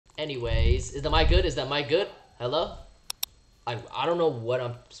Anyways, is the mic good? Is that mic good? Hello? I don't know what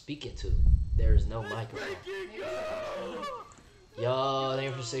I'm speaking to. There's no microphone. Yo,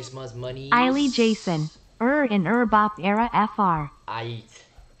 thank you for 6 months money. Eily Jason. In Bop era FR.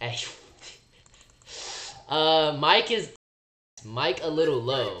 Mic a little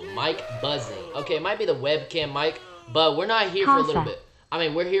low. Mic buzzing. Okay, it might be the webcam mic, but we're not here for a little bit. I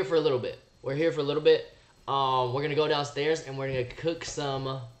mean, we're here for a little bit. We're here for a little bit. We're gonna go downstairs and we're gonna cook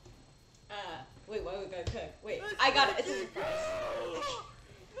some. Wait, what are we gonna cook? Wait, I got it. It's a surprise.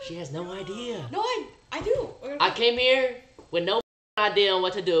 She has no idea. No, I do. I came here with no idea on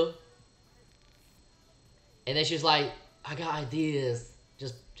what to do, and then she was like, "I got ideas.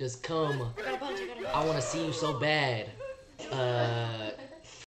 Just come. I got a bunch. I want to see you so bad." I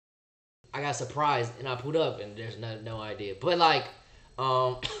got surprised and I put up and there's no idea. But like,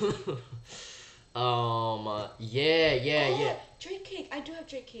 yeah. Drake cake. I do have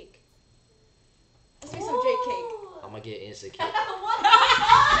Drake cake. Let's make some Drake cake. I'm gonna get insecure.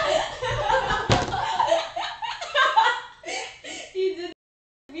 He did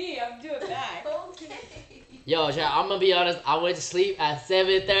me. I'm doing back. Okay. Yo, chat, I'm gonna be honest. I went to sleep at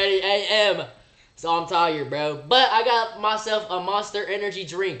 7:30 a.m. So I'm tired, bro. But I got myself a Monster Energy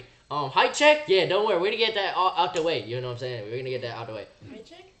drink. Height check? Yeah, don't worry. We're gonna get that out the way. You know what I'm saying? We're gonna get that out the way. Height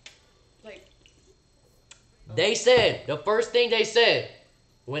check? Like. They said, the first thing they said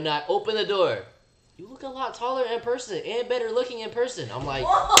when I opened the door, you look a lot taller in person and better looking in person. I'm like,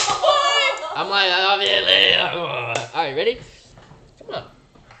 what? I'm like, alright, ready? Come on.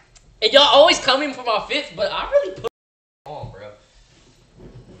 And y'all always coming for my fits, but I really put on, bro.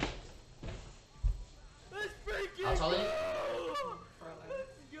 How tall are you?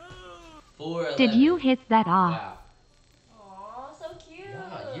 4'11". Did you hit that off? Wow. Aw, so cute.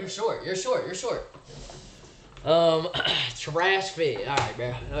 Wow, you're short. Trash fit. Alright,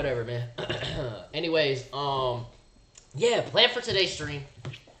 bro. Whatever, man. Anyways, yeah, plan for today's stream.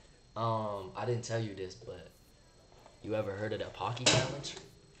 I didn't tell you this, but you ever heard of the Pocky Challenge?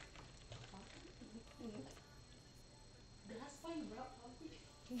 That's why you brought Pocky?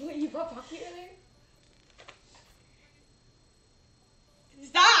 What, you brought Pocky earlier?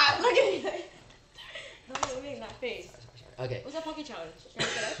 Stop! Look at me. Look at me in that face. Okay. What's that Pocky challenge? Can I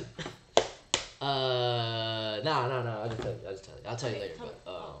look it up? No. I'll tell you later.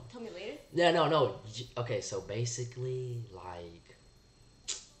 Tell me later? Yeah, no. Okay, so basically, like,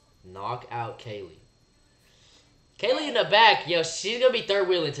 knock out Kaylee. Kaylee in the back, yo, she's gonna be third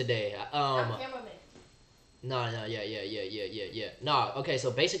wheeling today. I'm cameraman. No, yeah. No, okay,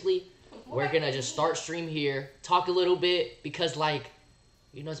 so basically, we're gonna just start stream here, talk a little bit, because, like,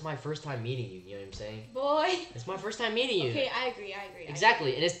 you know, it's my first time meeting you, you know what I'm saying? Boy. It's my first time meeting you. Okay, I agree.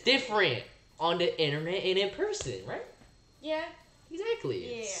 Exactly, and it's different on the internet and in person, right? Yeah.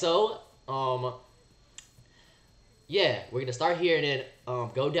 Exactly. Yeah. So, yeah, we're gonna start here and then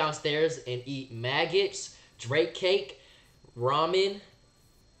go downstairs and eat maggots, Drake cake, ramen,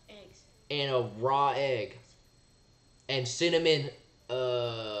 Eggs. and a raw egg. And cinnamon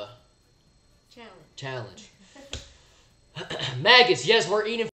challenge. Maggots, yes, we're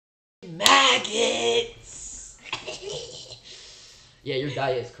eating maggots. Yeah, your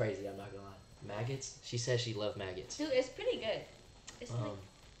diet is crazy, I'm not gonna lie. Maggots? She says she loves maggots. Dude, it's pretty good. It's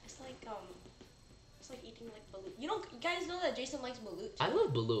like eating like balut. You guys know that Jason likes balut too? I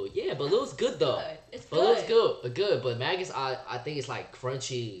love balut. Yeah, balut's good though. It's Balut's good, but maggots, I think it's like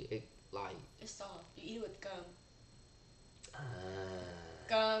crunchy. It's soft. You eat it with gum.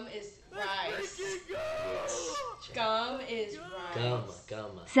 Gum Gum is rice. Gum is rice.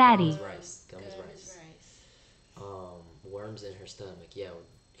 Gum. Zaddy. Gum is rice. Worms in her stomach. Yeah.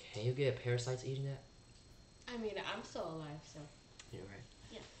 Can you get parasites eating that? I mean, I'm still alive, so. You're right.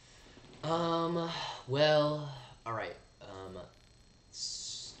 Yeah. Well, all right.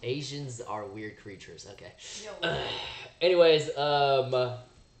 Asians are weird creatures. Okay. Anyways,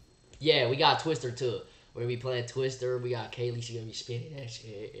 yeah, we got Twister too. We're gonna be playing Twister. We got Kaylee. She's gonna be spinning that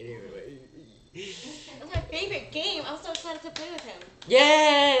shit. That's my favorite game. I'm so excited to play with him.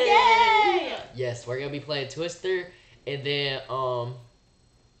 Yay! Yay! Yes, we're gonna be playing Twister, and then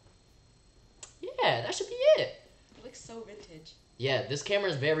yeah, that should be it. It looks so vintage. Yeah, this camera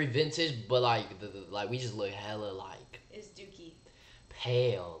is very vintage, but like we just look hella like It's dookie.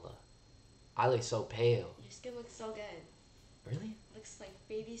 pale. I look so pale. Your skin looks so good. Really? Looks like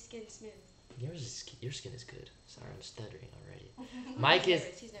baby skin smooth. Your skin is good. Sorry, I'm stuttering already.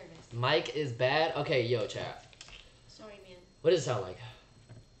 He's nervous. Mike is bad. Okay, yo, chat. Sorry, man. What does it sound like?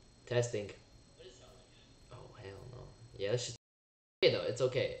 Testing. What does it sound like? Oh hell no. Yeah, that's just okay though. It's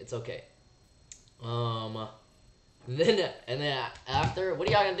okay. And then after, what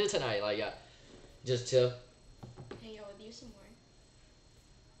are y'all gonna do tonight? Like, just chill. Hang out with you some more.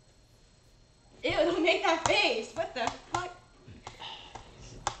 Ew, don't make that face. What the fuck?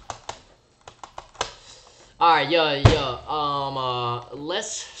 All right, yo.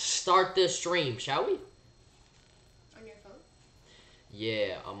 Let's start this stream, shall we? On your phone?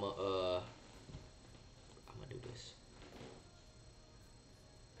 Yeah, I'm gonna do this.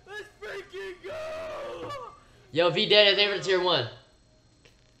 Let's freaking go! Yo, V Dead, thank you for tier 1.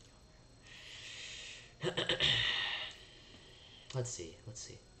 Let's see.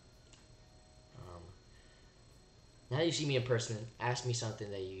 Now that you see me in person, ask me something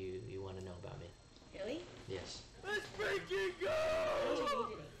that you want to know about me. Really? Yes. Let's freaking go! How was your day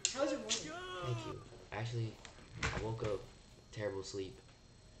today? How was your morning? Thank you. Actually, I woke up terrible sleep.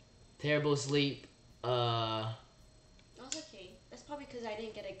 That's okay. That's probably because I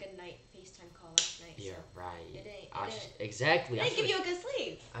didn't get a good night FaceTime call last night. Yeah, so right. It didn't. Exactly. It didn't give you a good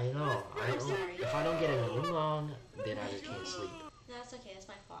sleep. I know. I'm sorry. If I don't get a room on, then I just can't sleep. No, that's okay. That's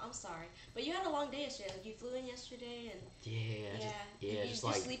my fault. I'm sorry. But you had a long day yesterday. Like you flew in yesterday and Yeah, you just just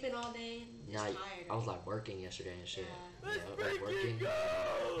like sleeping all day. And just tired. I was like working yesterday and shit. Yeah. Yeah, I was like working,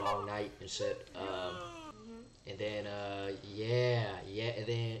 long night and shit. And then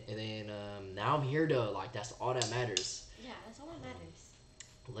now I'm here though. Like that's all that matters. Yeah, that's all that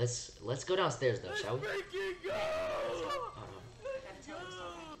matters. Let's go downstairs though, shall we? Freaking go! I gotta tell her to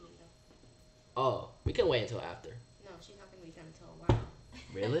start vacuuming though. Oh, we can wait until after. No, she's not gonna be done until a while.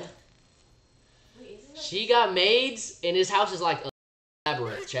 Really? Wait, isn't that She got maids, and his house is like a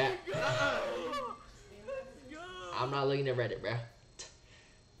labyrinth, chat. I'm not looking at Reddit, bruh.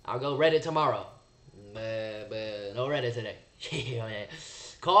 I'll go Reddit tomorrow. But no Reddit today. Yeah, man.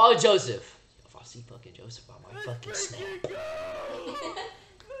 Call Joseph. If I see fucking Joseph, I might fucking snap.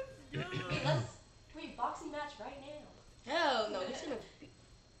 wait, boxing match right now? Hell no, he's gonna.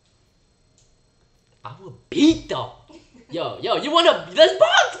 I will beat them. Yo, you wanna? Let's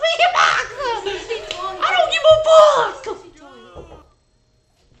box. We can box. I don't give a fuck.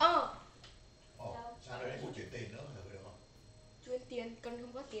 Oh, Ồ, sao đây muốn chuyển tiền nữa hả? Được không? chuyển tiền, con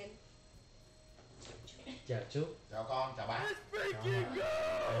không có tiền. Chào chú. Chào con, chào bác.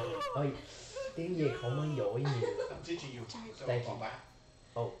 Ôi, tiếng Việt không mới giỏi nhiều. Xin chị nhiều. Chào Thank con you. bác.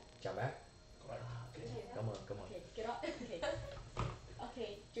 Oh, chào bác. Có đấy. Come on. Okay, get up. Okay.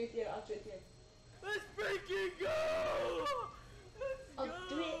 Okay, chuyển tiền, I'll chuyển tiền. Let's freaking go! Oh,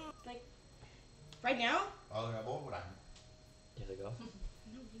 do it like right now? Bố của Đặng. Here they go.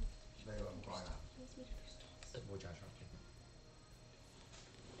 Đây là một loại nào? Mua trà sữa.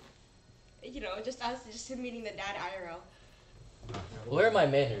 You know, just him meeting the dad IRL. Where are my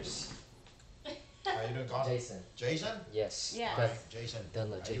manners? How you doing, con? Jason. Jason? Yes. Yeah. But- Jason. Don't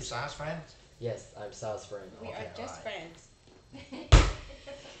let Are you Jason. Sa's friend? yes, I'm Sal's friend. We Okay, are just alright. friends.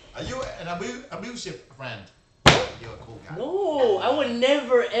 Are you an abusive friend? You're a cool guy. No, I would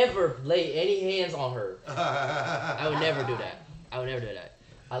never ever lay any hands on her. I would never do that.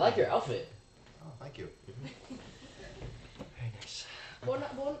 I like your outfit. Oh, thank you. Very nice. Bố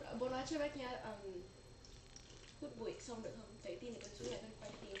nói cho bác nha, hút bụi xong được không? Chạy tin để con xuống nhà con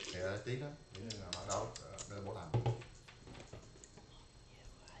quay tin. Thì tí đó. Tí nữa là đâu, để bố làm. Bố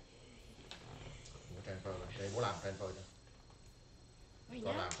transfer rồi. Để bố làm transfer cho. Right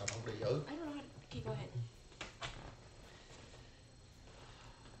Con now? làm sao không đi. I don't know how to... Okay, go ahead.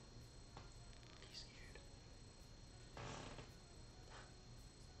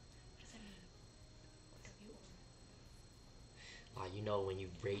 You know when you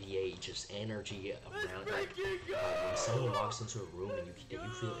radiate just energy around, like when someone walks into a room and you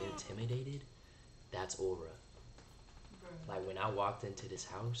feel intimidated, that's aura. Like when I walked into this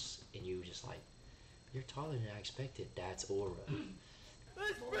house and you just like, you're taller than I expected, that's aura.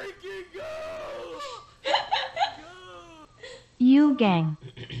 Let's freaking go! You gang.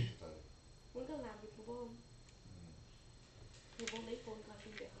 Muốn con làm gì của bố không? Thì bố lấy phone con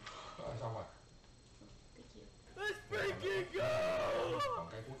xin được không? Rồi xong rồi. Cái gì? Let's freaking go! Còn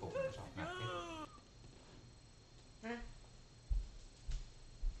cái cuối cùng là xong. Nè, tiếp. Hả?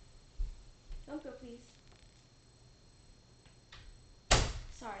 Don't go, please.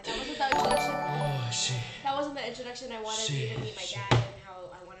 Sorry, that wasn't the introduction. Oh shit. That wasn't the introduction I wanted you to meet my dad and how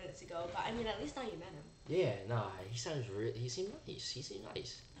I wanted it to go. But I mean, at least now you met him. Yeah, nah, he seemed nice. He seemed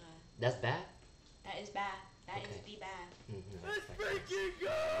nice. That's bad. That is bad. That is Okay. the bad. Let's freaking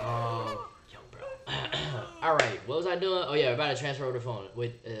go! Yo, bro. All right, what was I doing? Oh yeah, we're about to transfer over the phone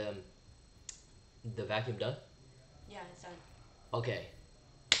with the vacuum done. Yeah, it's done. Okay,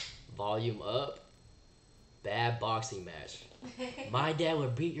 volume up. Bad boxing match. My dad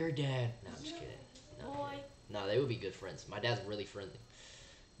would beat your dad. No, I'm just kidding. No, Boy. No, they would be good friends. My dad's really friendly.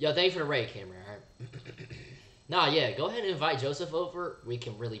 Yo, thank you for the raid, Cameron. All right. Nah, yeah, go ahead and invite Joseph over. We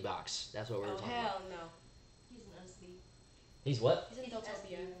can really box. That's what we were talking about. Hell no. He's an SB. He's what? He's in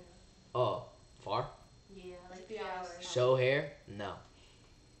Deltopia. Oh, far? Yeah, like 3 hours. Show hair? No.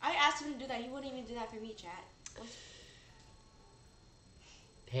 I asked him to do that. He wouldn't even do that for me, chat.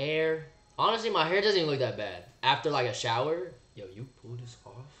 Hair? Honestly, my hair doesn't even look that bad. After like a shower, yo, you pull this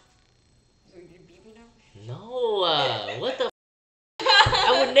off? So you beat me now? No, what the?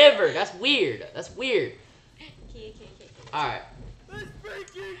 I would never. That's weird. That's weird. Okay. All right.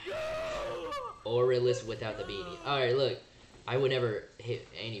 Oralist without the beanie. All right, look. I would never hit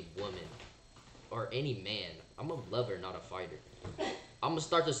any woman or any man. I'm a lover, not a fighter. I'm gonna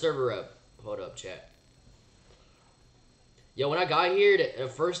start the server up. Hold up, chat. Yo, when I got here, the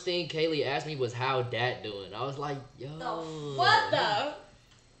first thing Kaylee asked me was how dad doing. I was like, yo. What the?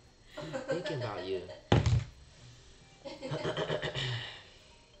 I'm thinking about you.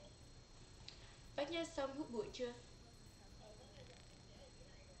 Bác Nha xong hút bụi chưa?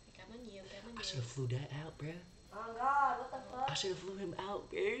 Cảm ơn nhiều. I should have flew that out, bruh. Oh God, what the fuck? I should have flew him out,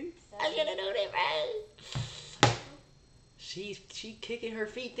 bro. I should have done it, bro. She kicking her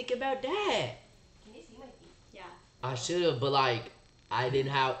feet thinking about that. Can you see my feet? Yeah. I should have, but like I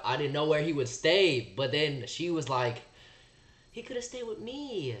didn't know where he would stay. But then she was like, he could have stayed with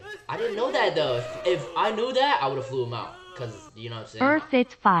me. I didn't know that though. If I knew that, I would have flew him out. Cause you know what I'm saying. Earth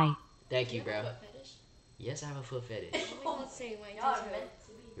it's fine. Thank you, bro. Foot fetish? Yes, I have a foot fetish. Oh my God, same. Like, Y'all are too. meant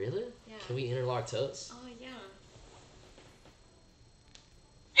to be. Really? Yeah. Can we interlock toes? Oh yeah.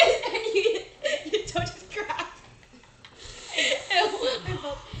 And your toe just cracked.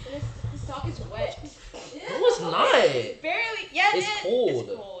 This sock is wet. No, it's not. Barely. Yeah, It's it is. cold.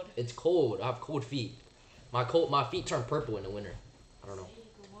 It's cold. It's cold. I have cold feet. My feet turn purple in the winter. I don't know. You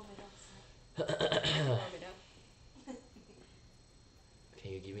can warm it Warm it up.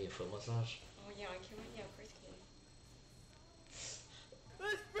 Can you give me a foot massage? Oh yeah, I can. Yeah, of course can.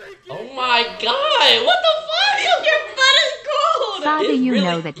 Oh my god! What the fuck? Your butt is cold. Saga, It's you really-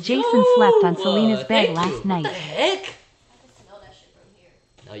 know that Jason slept on Selena's bed thank last you. night. What the heck? I can smell that shit from here.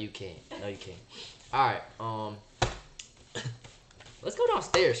 No, you can't. No, you can't. All right. Let's go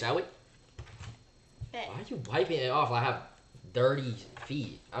downstairs, shall we? Bet. Why are you wiping it off? I have dirty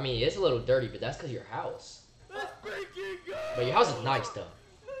feet. I mean, it's a little dirty, but that's because your house. But your house is nice though.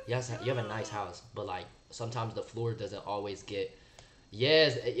 You have a nice house, but like sometimes the floor doesn't always get.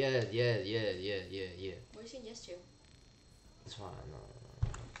 Yes. What are you saying yes to? It's fine. No.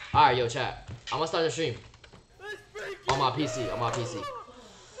 All right, yo, chat. I'm gonna start the stream on my PC.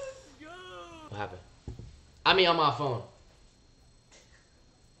 What happened? I mean, on my phone.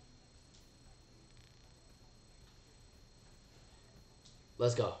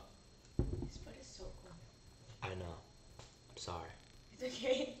 Let's go. This butt is so cold. I know. I'm sorry. It's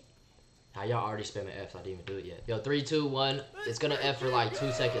okay. Now y'all already spamming Fs. I didn't even do it yet. Yo, 3, 2, 1. It's gonna F for like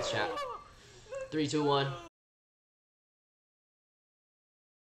 2 seconds, chat. 3, 2, 1.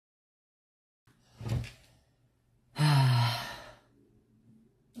 Oh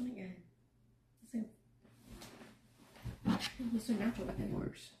my god. It's so natural back then.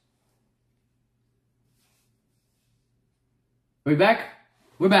 Worse. Are we back?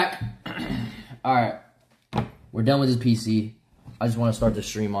 We're back. Alright. We're done with this PC. I just want to start the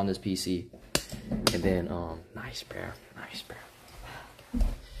stream on this PC. And then, nice, bro. Nice, bro.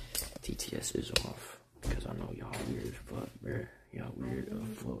 TTS is off. Because I know y'all weird as fuck, bro. Y'all weird as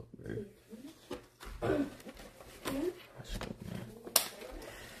fuck, bro. Let's go, man.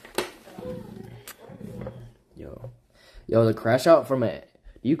 Yo, the crash out from it.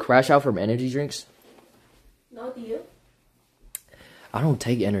 Do you crash out from energy drinks? No, do you? I don't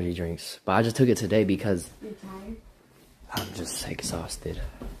take energy drinks, but I just took it today because You're tired? I'm just exhausted.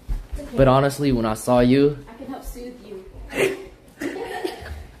 Okay. But honestly, when I saw you, I can help soothe you. I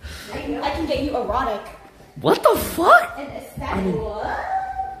can get you erotic. what the fuck? And ecstatic. What?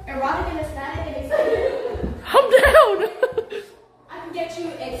 Erotic and ecstatic and excited. I'm down. I can get you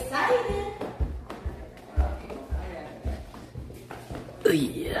excited.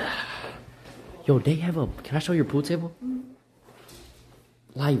 Yeah. Yo, they have a. Can I show your pool table?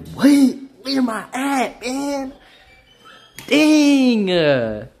 Like what? Where am I at, man? Dang!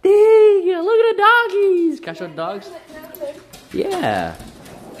 Dang! Look at the doggies. Can I show the dogs? Yeah.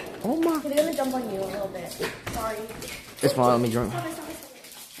 Oh my. They're gonna jump on you a little bit. Sorry. It's fine. Let me drink. Stop it.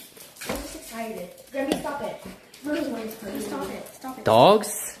 I'm just excited. Grammy, stop it. Stop it. Stop it.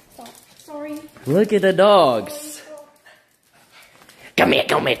 Dogs? Stop. Sorry. Look at the dogs. Come here.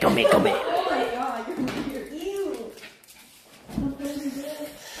 Oh my god, you're weird. Ew.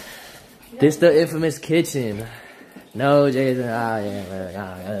 This the infamous kitchen. No, Jason.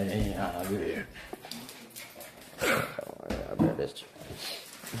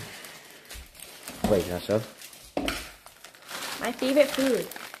 Wait, can I show? My favorite food.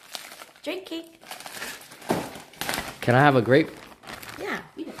 Drink cake. Can I have a grape? Yeah,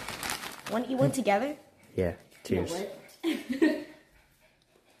 eat it. Want to eat one together? Yeah. Cheers.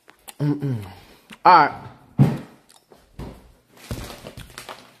 No, Alright.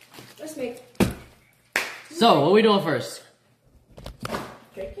 let's make So, what are we doing first?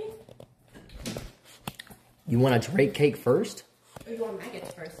 drink cake. You want a Drake cake first? Or you want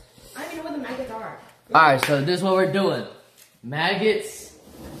maggots first? I don't even know what the maggots are. Alright, so this is what we're doing. Maggots,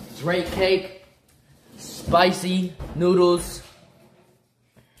 Drake cake, spicy noodles,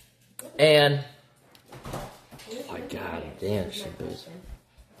 and... Oh my god, damn, shit is.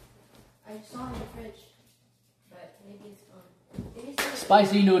 I saw it in the fridge, but maybe it's gone. Maybe it's gone.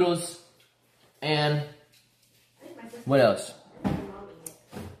 Spicy noodles, and... I think my sister What else? and my mom ate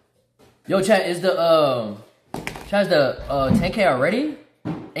it. Yo, chat, is the, chat, is the, 10K already?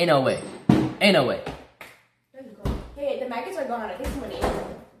 Ain't no way. Ain't no way. Hey, the maggots are gone. I think someone ate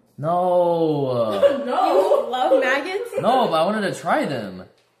them. No. No. You love maggots? No, but I wanted to try them.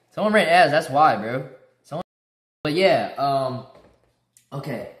 Someone ran ads, that's why, bro. But yeah,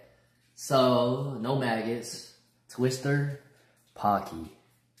 okay. So, no maggots. Twister, Pocky.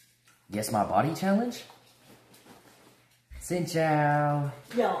 Guess my body challenge? Xin chào.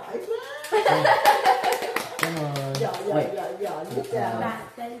 Giỏi quá. Come on. Giỏi, Wait. giỏi, biết chào. Bạn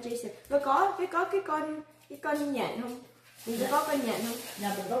tên Jason. Nó có cái con nhện không? Mình có con nhện không?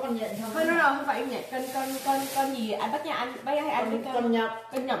 Nhà mình có con nhện không? Không, không phải nhện. Con gì anh bắt nhà hay ăn với Con nhộng.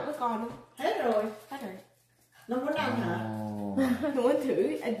 Con nhộng có con không? Hết rồi. Hết rồi. Nó muốn ăn hả? Oh, Muốn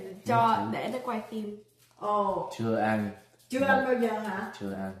thử cho để nó quay phim. Ồ, chưa ăn. chưa ăn bao giờ hả?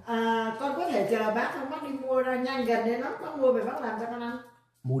 Chưa ăn. À, con có thể chờ bác không? Bác đi mua ra nhanh gần đây lắm. Bác mua về bác làm cho con ăn.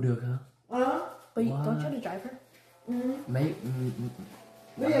 Mua được hả? But you What? don't you have a driver? Ừ. Mấy...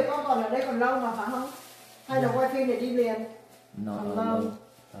 Bây giờ con còn ở đây còn lâu mà phải không? Hay là quay phim để đi liền? No, Còn no, lâu.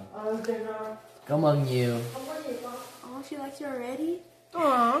 no. Được rồi. Cảm ơn nhiều. Không có gì con. Oh, she likes you already?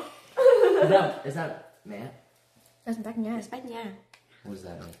 Aww. Is that man? That's back nha. It's back nha. What does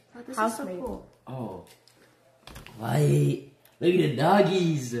that mean? Oh, this House is so mate. cool. Oh. Wait. Look at the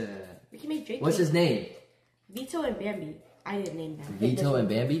doggies. We can make Drake What's cake. his name? Vito and Bambi. I didn't name them. Vito and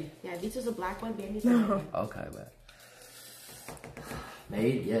Bambi? Yeah, Vito's a black one, Bambi's a white one. Okay, but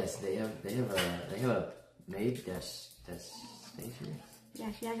maid, yes, they have a maid that's station. Yeah,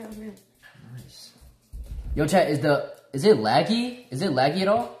 she has her own room. Nice. Yo, chat, is it laggy? Is it laggy at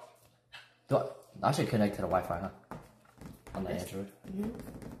all? I should connect to the Wi-Fi, huh? On the Android.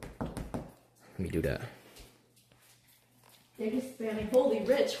 Let me do that. They're just spamming, holy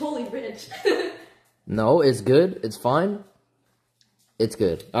rich, holy rich. No, it's good. It's fine. It's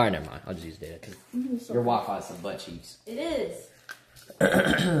good. All right, never mind. I'll just use data because your Wi-Fi is some butt cheeks. It is.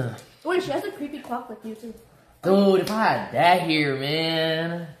 Wait, she has a creepy clock like you too. Dude, if I had that here,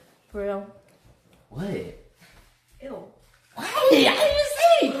 man. For real. What? Ew. Why? I didn't even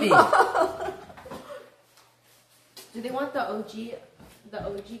say anything. Do they want the OG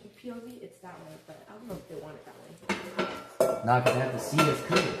POV? It's that way, but I don't know if they want it that way. Nah, because I have to see us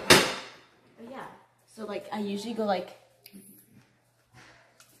cook it. But yeah. So like, I usually go like.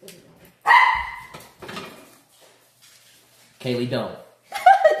 Kaylee, don't.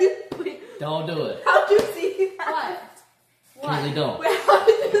 Wait, Don't do it. how'd you see that? What? Kaylee, don't. Wait, how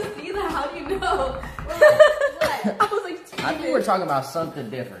did you see that? How do you know? What? I was like, I think we're talking about something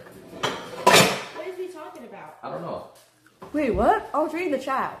different. what is he talking about? I don't know. Wait, what? I was reading the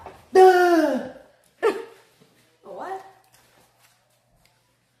chat. What?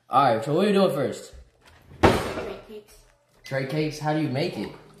 Alright, so what are you doing first? Great cakes. Tray cakes? How do you make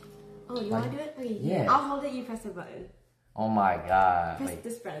it? Oh, you want to do it? Okay, Yeah. I'll hold it, you press the button. Oh my god. Press Wait.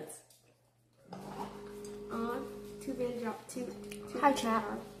 the spreads. On. Two man drop. Two. Hi, chat.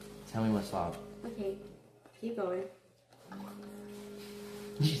 Tell me what's stop. Okay. Keep going.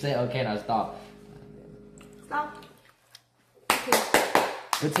 You say okay, now stop. Stop. Okay.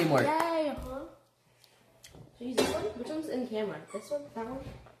 Good teamwork. Yay, huh? Should I use this one? Which one's in camera? This one? That one?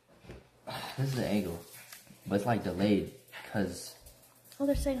 This is the angle. But it's like delayed because Oh,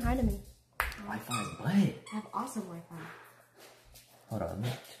 they're saying hi to me. Wi-Fi is butt. I have awesome Wi-Fi. Hold on.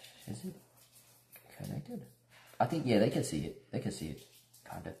 Is it connected? I think, yeah, they can see it. They can see it.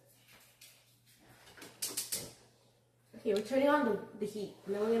 Kinda. Okay, we're turning on the heat,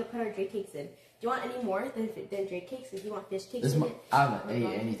 and then we're gonna put our Drake cakes in. Do you want any more than Drake cakes? If you want fish cakes This is in my, it, I haven't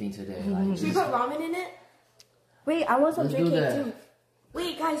ate anything today. Like, should we put ramen in it? Wait, I want some let's Drake do cake that. too.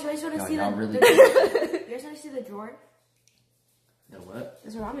 Wait, guys, you guys want to see y'all the? really- You guys want to see the drawer? The what?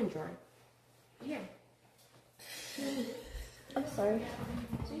 There's a ramen drawer. Here. I'm sorry.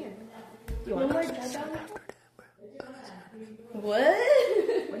 So here. You want more? What?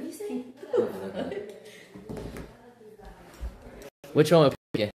 What do you say? Which one?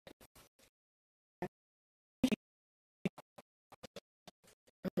 Okay.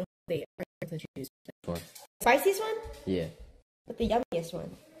 Spiciest one? Yeah. But the yummiest one.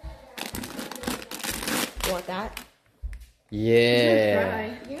 You want that?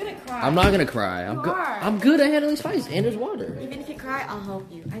 Yeah. You're gonna cry. I'm not gonna cry. I'm good. are. I'm good at handling spice, and there's water. Even if you cry, I'll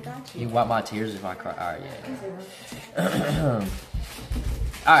help you. I got you. You wipe my tears if I cry. All right, yeah.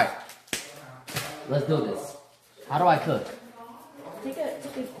 All right. Let's do this. How do I cook?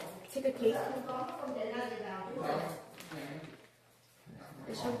 Take a cake.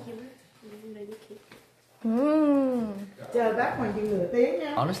 Chờ bác hoàn chừng nửa tiếng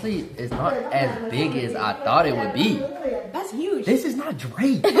nha. Honestly, it's not as big as I thought it would be. That's huge. This is not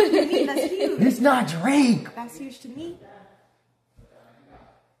Drake. What do you mean? That's huge. It's not Drake. That's huge to me.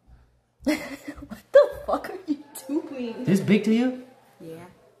 What the fuck are you doing? This big to you? Yeah.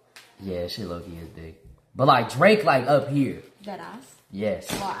 Yeah, shit low-key is big. But like Drake, like up here. That ass.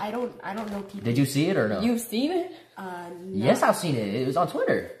 Yes. Well, I don't know people. Did you see it or no? You've seen it? No. Yes, I've seen it. It was on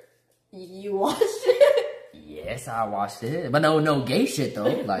Twitter. You watched it? Yes, I watched it. But no gay shit though.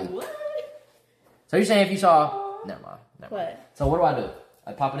 Like. What? So you're saying if you saw? Never mind. What? So what do I do?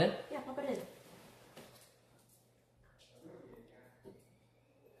 I pop it in? Yeah, pop it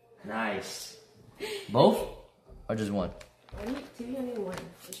in. Nice. Both? Or just one? I need two, I need one.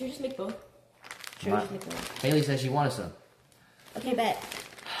 Should we just make both? Sure, My- just make one. Haley said she wanted some. Okay, bet.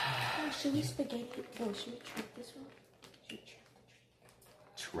 Oh, should we spaghetti? Oh, should we trap this one? Should we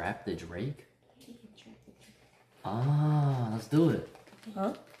Trap the Drake? trap the Drake? Ah, let's do it.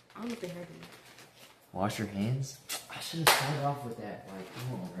 Huh? I don't know if they heard me. Wash your hands. I should have started off with that. Like,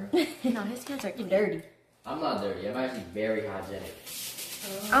 come on, bro. No, his hands are dirty. I'm not dirty. I'm actually very hygienic.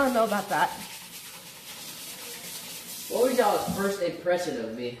 I don't know about that. What was y'all's first impression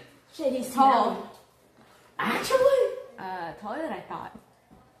of me? Shit, he's tall. Actually? Taller than I thought.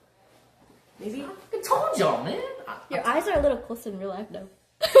 Maybe? I fucking told y'all, man. Your eyes are a little closer in real life, though.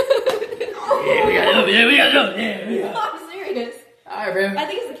 Yeah, we gotta do it. Yeah, we gotta do it. Yeah. I'm serious. Alright, bro. I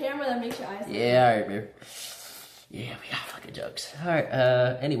think it's the camera that makes your eyes. Yeah, alright, bro. Yeah, we got fucking jokes. Alright,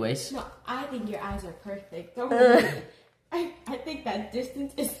 anyways. No, I think your eyes are perfect. Don't worry. I think that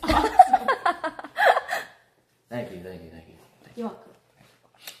distance is awesome. Thank you. You're welcome.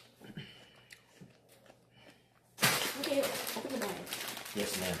 Okay, open the bag.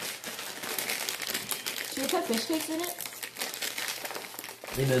 Yes, ma'am. Should we put fish cakes in it?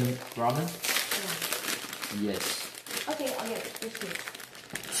 In the ramen? Yes. Okay, I'll get fish cakes.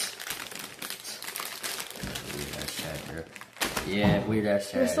 Weird ass chat, bro. Yeah, weird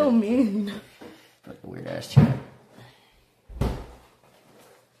ass chat. You're so mean. Fucking weird ass chat.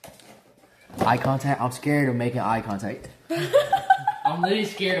 Eye contact? I'm scared of making eye contact. I'm literally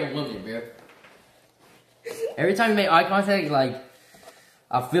scared of women, bro. Every time you make eye contact, like,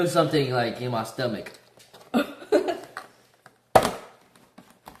 I feel something, like, in my stomach. Want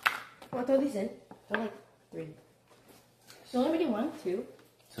to throw these in? Throw like 3. You only really want 2.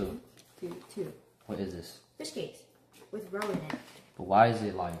 So, 2. what is this? Fish cakes with roe in it. But why is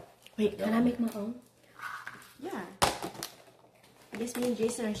it like... Wait, can I make my own? Yeah. I guess me and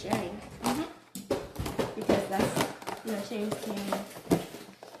Jason are sharing. Because that's, sharing is caring.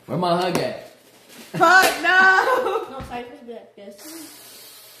 Where my hug at? Fuck, no! No, sorry, first be like this.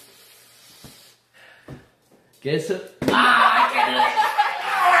 Guess who?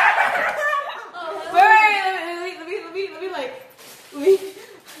 Wait,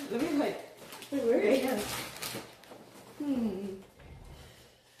 let me like, wait, where is it?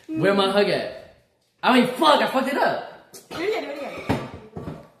 Where my hug at? I mean, fuck, I fucked it up. Do it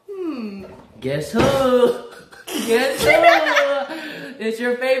again. Guess who? Guess who? It's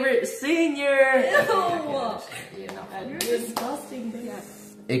your favorite senior. Ew. Yeah, no. You're disgusting,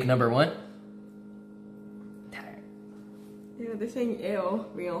 bitch. Ick number 1. Ew, this ain't ew,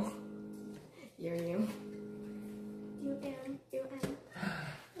 real. You am.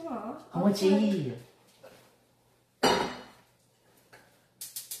 Aw. How much you eat?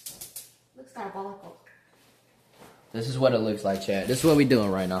 Looks diabolical. This is what it looks like, Chad. This is what we doing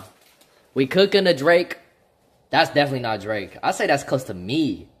right now. We cooking a Drake. That's definitely not Drake. I say that's close to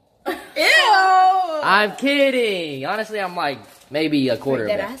me. Ew! I'm kidding. Honestly, I'm like maybe a quarter of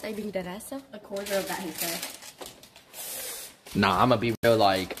Dead that. ass? Are you being dead ass though? A quarter of that, he said. Nah, I'm gonna be real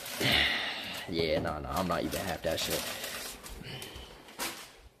like, yeah, no, I'm not even half that shit.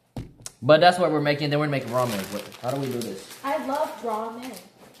 But that's what we're making. Then we're making ramen. How do we do this? I love ramen.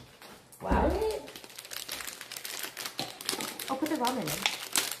 Wow. Oh, put the ramen in.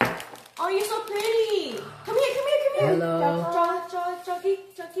 Oh, you're so pretty. Come here. Hello.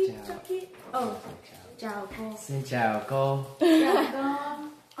 Chucky. Oh, chào cô. Xin chào cô.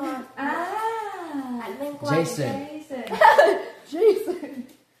 Anh đang quay. Jason.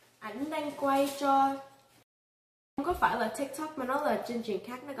 Anh đang quay cho. Không có phải là TikTok mà nó là chương trình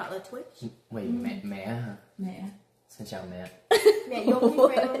khác, nó gọi là Twitch. Wait, mẹ hả? Mẹ. Xin chào mẹ. Mẹ vô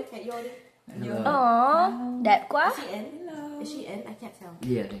đi, mẹ vô đi. Hello. Đẹp quá. Is she in? Is she in? I can't tell.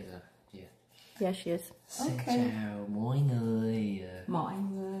 Yeah, I think so. Yeah. Yeah, she is. Xin chào mọi người. Mọi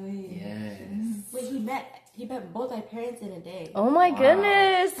người. Yes. Wait, he met both our parents in a day. Oh my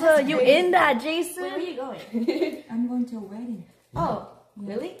goodness. You in that, Jason? Wait, where are you going? I'm going to a wedding. Oh,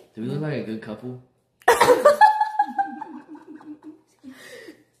 really? Do we look like a good couple?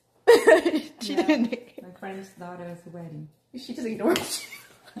 She didn't. My friend's daughter's wedding. She just ignored you.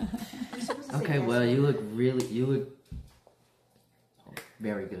 Okay, well, you look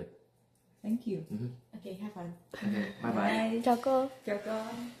very good. Thank you. Okay, have fun. Okay, bye-bye. Chào cô. Chào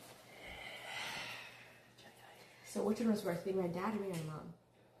con. So which one was worse, being my dad or being my mom?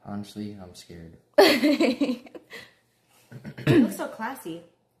 Honestly, I'm scared. You look so classy.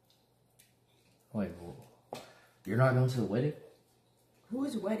 Wait, you're not going to the wedding?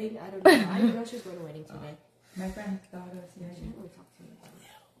 Whose wedding? I don't know. I didn't know she was going to a wedding today. My friend's daughter's She wedding. didn't really talk to me.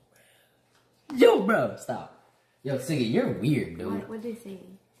 Yo, bro, stop. Yo, Siggy, you're weird, dude. What did they say?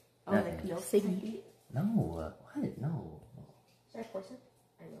 Oh, Nothing. like no Siggy. feet? No, what? No. Should I pour some?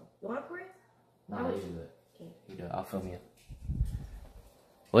 I don't know. You want to pour it? No, you do it. Okay. You do it. I'll film you.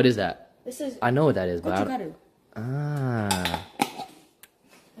 What is that? This is I know what that is, but I don't... gochujang. Ah.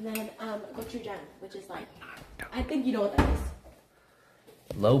 And then gochujang, which is like, I think you know what that is.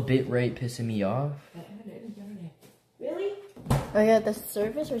 Low bit rate pissing me off. Really? Oh yeah, the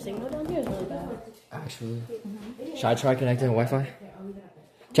service or signal down here is really bad. Actually. Should I try connecting to Wi-Fi?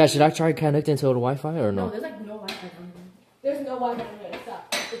 Chad, should I try connecting to the Wi-Fi or No, no? there's like no Wi-Fi on here. There's no Wi-Fi on here.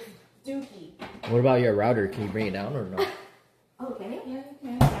 Stop. It's dookie. What about your router? Can you bring it down or no? Oh, can it? Yeah, you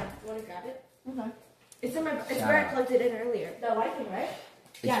can. Yeah. You want to grab it? Okay. It's in my. It's where I plugged it in earlier. The Wi-Fi, right?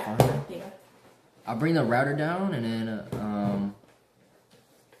 It's yeah. fine. Yeah. I'll bring the router down and then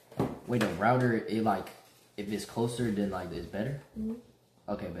wait, the router, it like, if it's closer, then like it's better? Mm-hmm.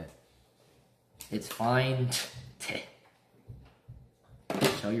 Okay, bet. It's fine.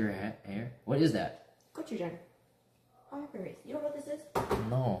 Show your hair. What is that? Gochujang. Harper's. You know what this is?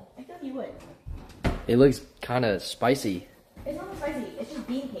 No. I thought you would. It looks kind of spicy. It's not spicy. It's just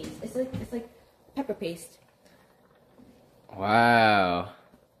bean paste. It's like pepper paste. Wow.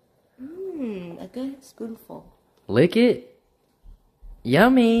 A good spoonful. Lick it.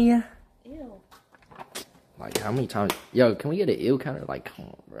 Yummy. Ew. Like, how many times? Yo, can we get an ew counter? Like, come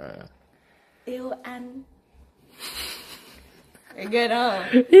on, bro. Ew and. You're good, huh?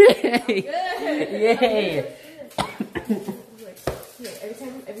 Yay! Yay! Here, every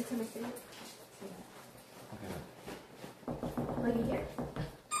time I say it. Like here.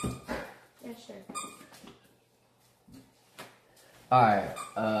 Yeah, sure.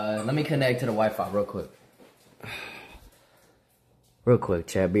 Alright, let me connect to the Wi-Fi real quick. Real quick,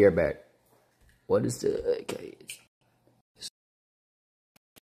 chat, be right back. What is the... Okay.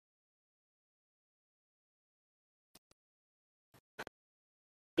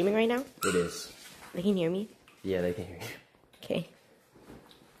 Streaming right now? It is. They can hear me? Yeah, they can hear you. Okay.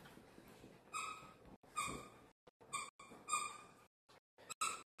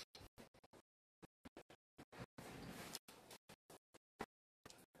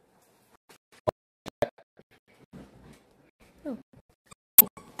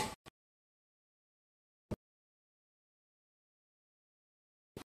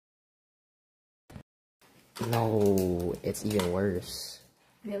 No, it's even worse.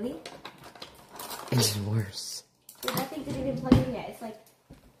 Really? It's worse. Dude, that thing didn't even plug in yet. It's like,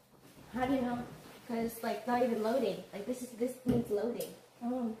 how do you know? Because like not even loading. Like this needs loading.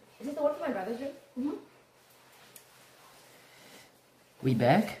 Oh, is this the one from my brother's room? Mm-hmm. We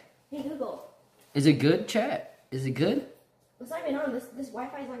back? Hey Google, Is it good, chat? Is it good? it's not even on. This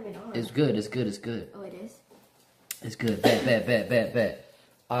Wi-Fi is not even on. It's good, it's good, it's good. Oh, it is. It's good. Bet.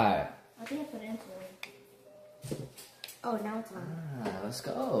 Alright. I think I put it into it. Oh, now it's on. Let's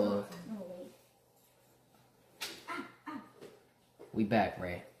go. Oh wait. We back,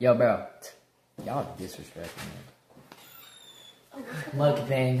 Ray. Yo, bro. Y'all disrespecting me.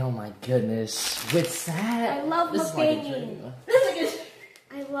 Mukbang, oh my goodness. What's that? I love This is like a mukbanging. dream.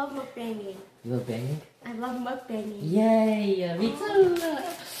 I love mukbanging. You love banging? I love mukbanging. Yay, me too.